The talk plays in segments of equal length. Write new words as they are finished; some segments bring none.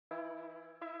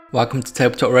Welcome to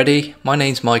TableTopReady. My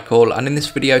name's Michael, and in this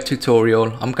video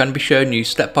tutorial I'm going to be showing you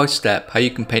step by step how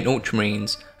you can paint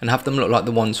Ultramarines and have them look like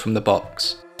the ones from the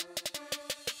box.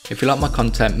 If you like my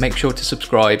content, make sure to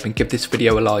subscribe and give this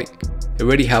video a like. It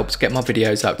really helps get my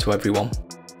videos out to everyone.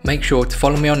 Make sure to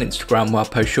follow me on Instagram where I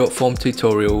post short form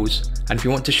tutorials, and if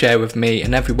you want to share with me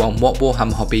and everyone what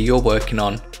Warhammer hobby you're working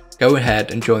on, go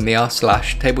ahead and join the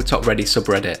r/TableTopReady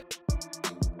subreddit.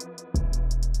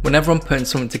 Whenever I'm putting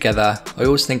something together, I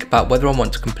always think about whether I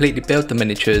want to completely build the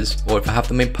miniatures or if I have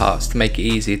them in parts to make it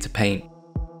easier to paint.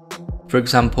 For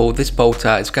example, this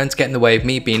bolter is going to get in the way of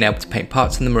me being able to paint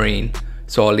parts in the Marine,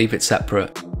 so I'll leave it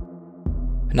separate.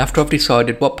 And after I've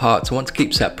decided what parts I want to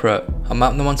keep separate, I'll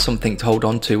mount them on something to hold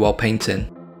on to while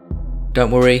painting. Don't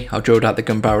worry, I've drilled out the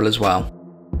gun barrel as well.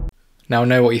 Now I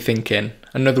know what you're thinking,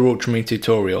 another Ultramarine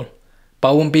tutorial, but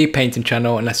I wouldn't be a painting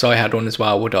channel unless I had one as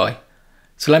well, would I?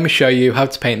 So let me show you how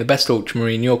to paint the best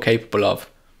Ultramarine you're capable of.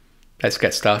 Let's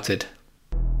get started.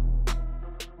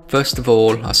 First of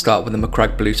all, I'll start with the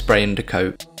Macragge blue spray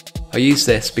undercoat. I use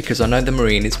this because I know the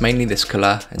Marine is mainly this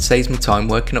colour and saves me time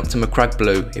working up to Macragge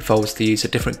blue if I was to use a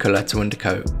different colour to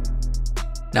undercoat.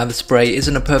 Now the spray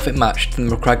isn't a perfect match to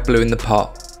the Macragge blue in the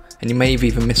pot, and you may have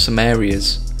even missed some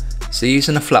areas. So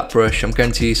using a flat brush, I'm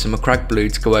going to use some Macragge blue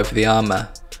to go over the armour,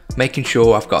 making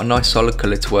sure I've got a nice solid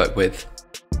colour to work with.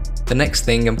 The next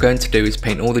thing I'm going to do is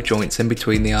paint all the joints in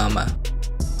between the armour.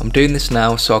 I'm doing this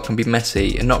now so I can be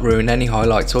messy and not ruin any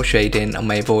highlights or shading I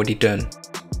may have already done.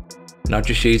 And I'll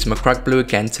just use Macragge blue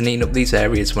again to neaten up these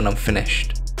areas when I'm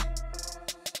finished.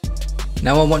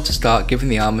 Now I want to start giving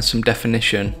the armour some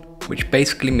definition, which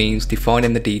basically means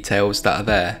defining the details that are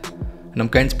there, and I'm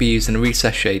going to be using a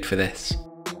recess shade for this.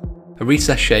 A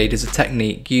recess shade is a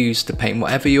technique used to paint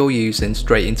whatever you're using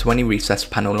straight into any recessed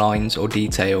panel lines or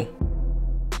detail.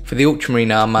 For the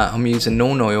Ultramarine armour, I'm using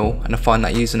Norn oil, and I find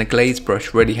that using a glazed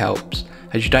brush really helps,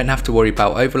 as you don't have to worry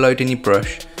about overloading your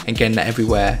brush and getting it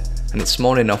everywhere, and it's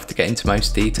small enough to get into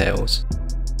most details.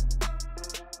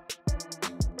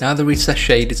 Now the recess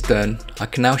shade is done, I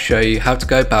can now show you how to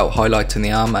go about highlighting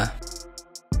the armour.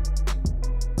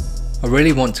 I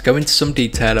really want to go into some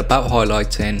detail about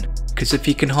highlighting, because if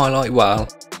you can highlight well,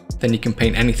 then you can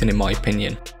paint anything in my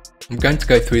opinion. I'm going to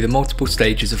go through the multiple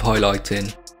stages of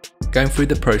highlighting, going through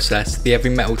the process the Heavy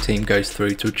Metal team goes through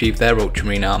to achieve their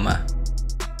Ultramarine armour.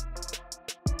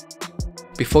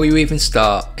 Before you even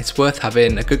start, it's worth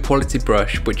having a good quality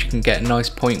brush which you can get a nice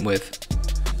point with.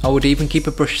 I would even keep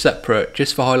a brush separate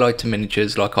just for highlighting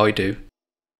miniatures like I do.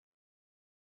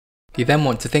 You then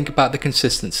want to think about the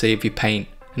consistency of your paint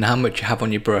and how much you have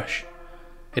on your brush.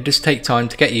 It does take time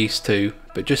to get used to,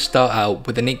 but just start out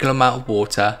with an equal amount of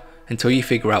water until you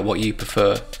figure out what you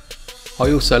prefer.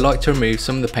 I also like to remove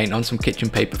some of the paint on some kitchen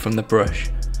paper from the brush.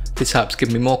 This helps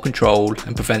give me more control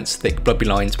and prevents thick blubby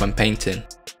lines when painting.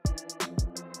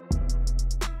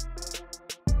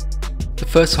 The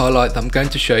first highlight that I'm going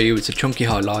to show you is a chunky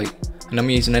highlight, and I'm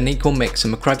using an equal mix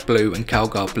of Macragge blue and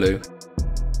Calgar blue.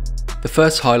 The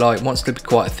first highlight wants to be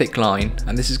quite a thick line,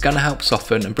 and this is going to help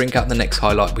soften and bring out the next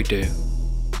highlight we do.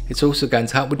 It's also going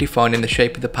to help with defining the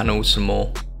shape of the panels some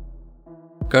more.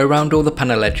 Go around all the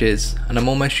panel edges, and I'm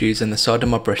almost using the side of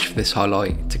my brush for this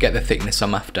highlight to get the thickness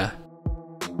I'm after.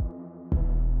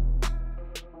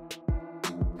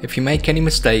 If you make any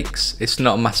mistakes, it's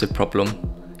not a massive problem.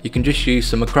 You can just use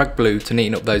some Macragge blue to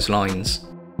neaten up those lines.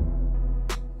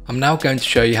 I'm now going to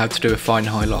show you how to do a fine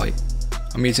highlight.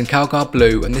 I'm using Calgar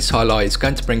blue, and this highlight is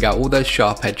going to bring out all those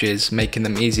sharp edges, making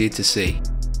them easier to see.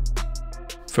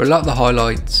 For a lot of the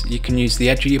highlights, you can use the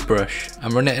edge of your brush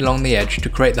and run it along the edge to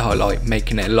create the highlight,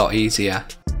 making it a lot easier.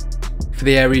 For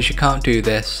the areas you can't do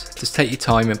this, just take your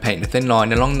time and paint a thin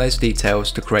line along those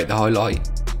details to create the highlight.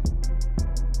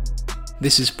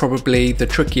 This is probably the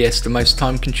trickiest and most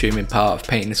time consuming part of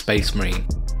painting a Space Marine.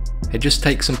 It just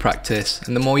takes some practice,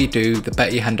 and the more you do, the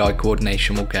better your hand-eye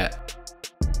coordination will get.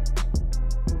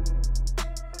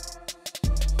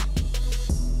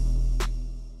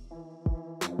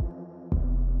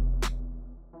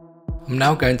 I'm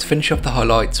now going to finish off the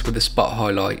highlights with a spot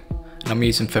highlight, and I'm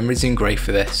using Fenrisian Grey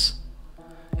for this.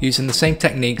 Using the same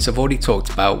techniques I've already talked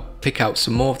about, pick out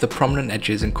some more of the prominent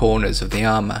edges and corners of the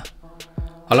armour.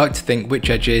 I like to think which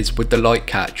edges would the light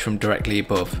catch from directly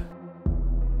above.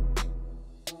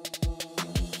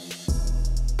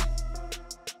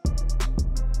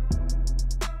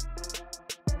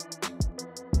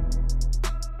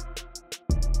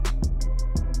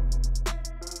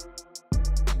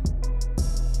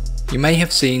 You may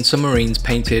have seen some Marines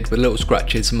painted with little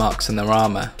scratches and marks in their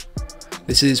armour.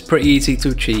 This is pretty easy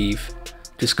to achieve.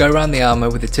 Just go around the armour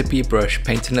with the tip of your brush,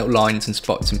 painting little lines and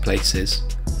spots in places.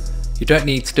 You don't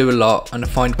need to do a lot, and I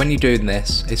find when you're doing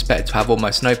this, it's better to have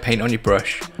almost no paint on your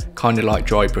brush, kinda like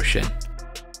dry brushing.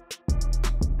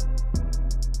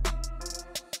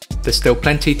 There's still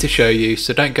plenty to show you,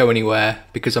 so don't go anywhere,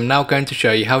 because I'm now going to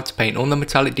show you how to paint all the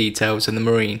metallic details in the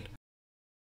Marine.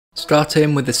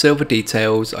 Starting with the silver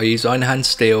details, I use iron hand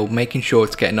steel, making sure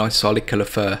to get a nice solid colour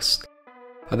first.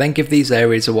 I then give these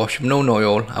areas a wash of Nuln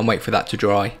Oil and wait for that to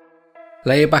dry.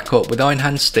 Layer back up with iron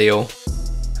hand steel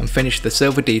and finish the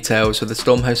silver details with a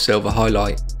Stormhost silver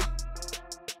highlight.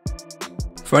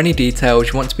 For any details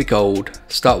you want to be gold,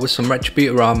 start with some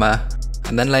Retributor armour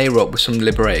and then layer up with some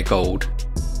Liberator gold.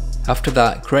 After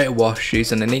that, create a wash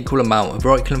using an equal amount of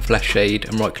Reikland Flesh Shade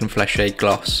and Reikland Flesh Shade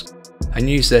gloss, and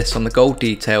use this on the gold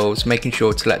details, making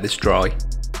sure to let this dry,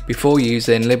 before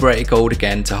using Liberator gold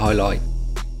again to highlight.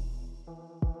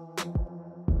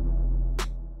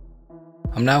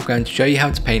 I'm now going to show you how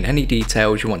to paint any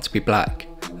details you want to be black,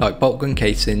 like bolt gun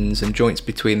casings and joints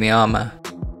between the armour.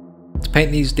 To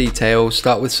paint these details,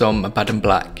 start with some Abaddon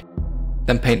black,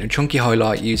 then paint a chunky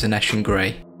highlight using Eshin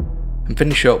grey, and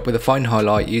finish up with a fine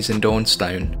highlight using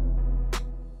Dawnstone.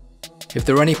 If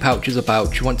there are any pouches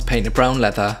about you want to paint a brown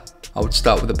leather, I would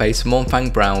start with a base of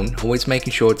Mournfang brown, always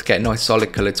making sure to get a nice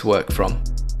solid colour to work from.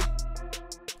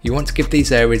 You want to give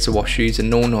these areas a wash using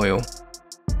Nuln Oil.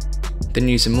 Then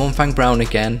using Mournfang brown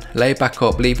again, layer back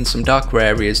up leaving some darker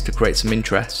areas to create some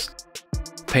interest.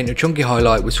 Paint a chunky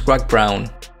highlight with Scrag brown,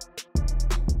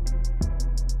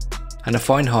 and a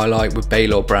fine highlight with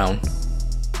Baylor brown.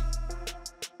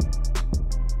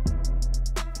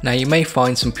 Now you may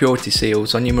find some purity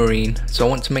seals on your Marine, so I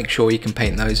want to make sure you can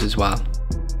paint those as well.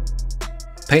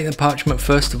 Paint the parchment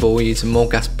first of all using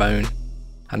Morghast bone,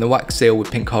 and the wax seal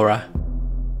with Pink Horror.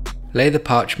 Layer the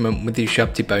parchment with the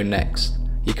Ushabti bone next.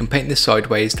 You can paint this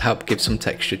sideways to help give some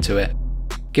texture to it.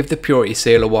 Give the purity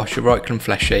seal a wash of Reikland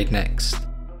Flesh Shade next.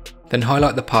 Then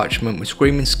highlight the parchment with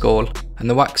Screaming Skull and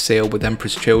the wax seal with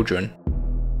Emperor's Children.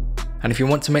 And if you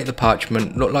want to make the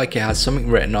parchment look like it has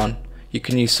something written on, you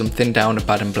can use some thinned down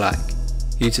Abaddon black.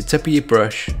 Use the tip of your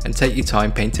brush and take your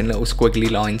time painting little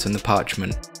squiggly lines on the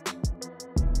parchment.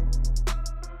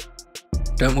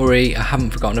 Don't worry, I haven't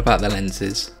forgotten about the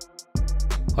lenses.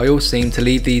 I always seem to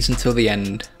leave these until the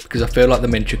end because I feel like the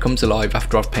miniature comes alive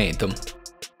after I've painted them.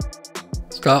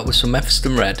 Start with some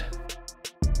Mephiston red,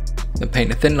 then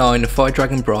paint a thin line of Fire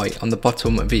Dragon Bright on the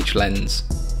bottom of each lens,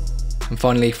 and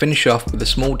finally finish off with a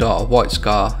small dot of white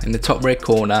scar in the top rear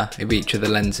corner of each of the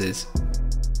lenses.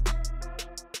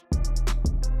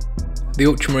 The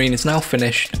Ultramarine is now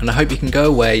finished, and I hope you can go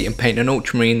away and paint an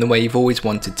Ultramarine the way you've always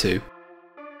wanted to.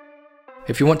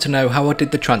 If you want to know how I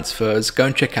did the transfers, go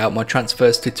and check out my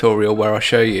transfers tutorial where I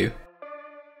show you.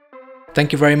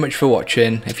 Thank you very much for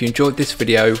watching. If you enjoyed this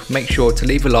video, make sure to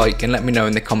leave a like and let me know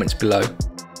in the comments below.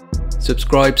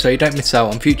 Subscribe so you don't miss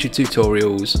out on future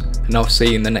tutorials, and I'll see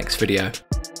you in the next video.